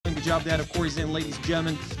Good job, Dad. Of course, and ladies and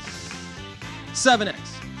gentlemen, 7x.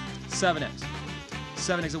 7x.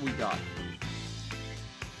 7x that we got.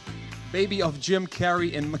 Baby of Jim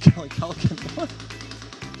Carrey and Macaulay Culkin.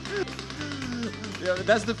 Yeah,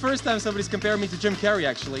 that's the first time somebody's compared me to Jim Carrey,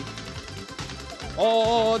 actually.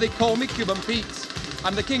 Oh, they call me Cuban Pete.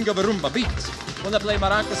 I'm the king of a rumba beat. When I play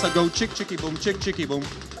maracas, I go chick, chicky, boom, chick, chicky, boom.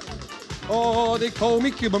 Oh, they call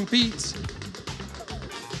me Cuban Pete.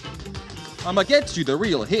 I'ma get you the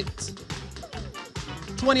real hit.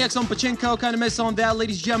 20x on Pachinko, kind of miss on that,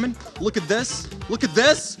 ladies and gentlemen. Look at this. Look at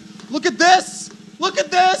this. Look at this. Look at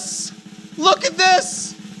this. Look at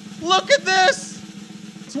this. Look at this.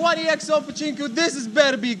 20x on Pachinko. This is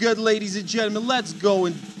better be good, ladies and gentlemen. Let's go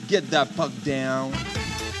and get that puck down.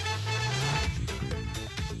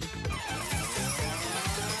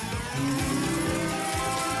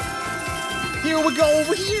 Here we go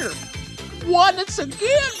over here. Once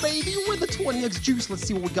again, baby, with the 20x juice. Let's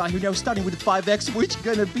see what we got here now. Starting with the 5x, which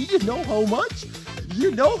gonna be, you know how much? You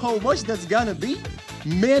know how much that's gonna be?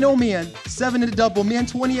 Man, oh man, 7 in the double, man,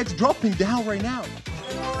 20x dropping down right now.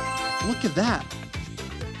 Look at that.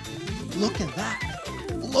 Look at that.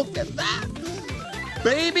 Look at that.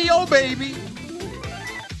 Baby, oh baby.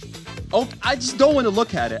 Oh, I just don't want to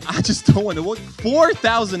look at it. I just don't want to look.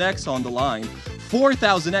 4,000x on the line.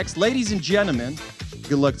 4,000x. Ladies and gentlemen,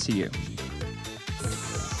 good luck to you.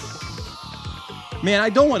 Man,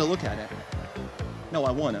 I don't want to look at it. No,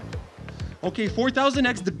 I want to. Okay,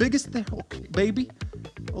 4,000x, the biggest thing. Okay, baby.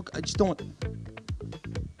 Okay, I just don't want.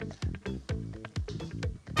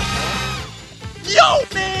 Yo,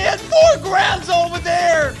 man, 4 grand's over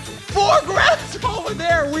there. 4 grand's over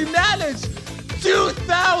there. We managed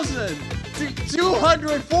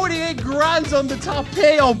 2,248 grands on the top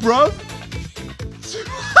payout, bro.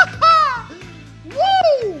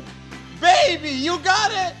 Woo! Baby, you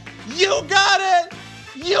got it. You got it.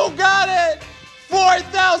 You got it.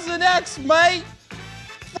 4,000x, mate.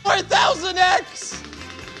 4,000x.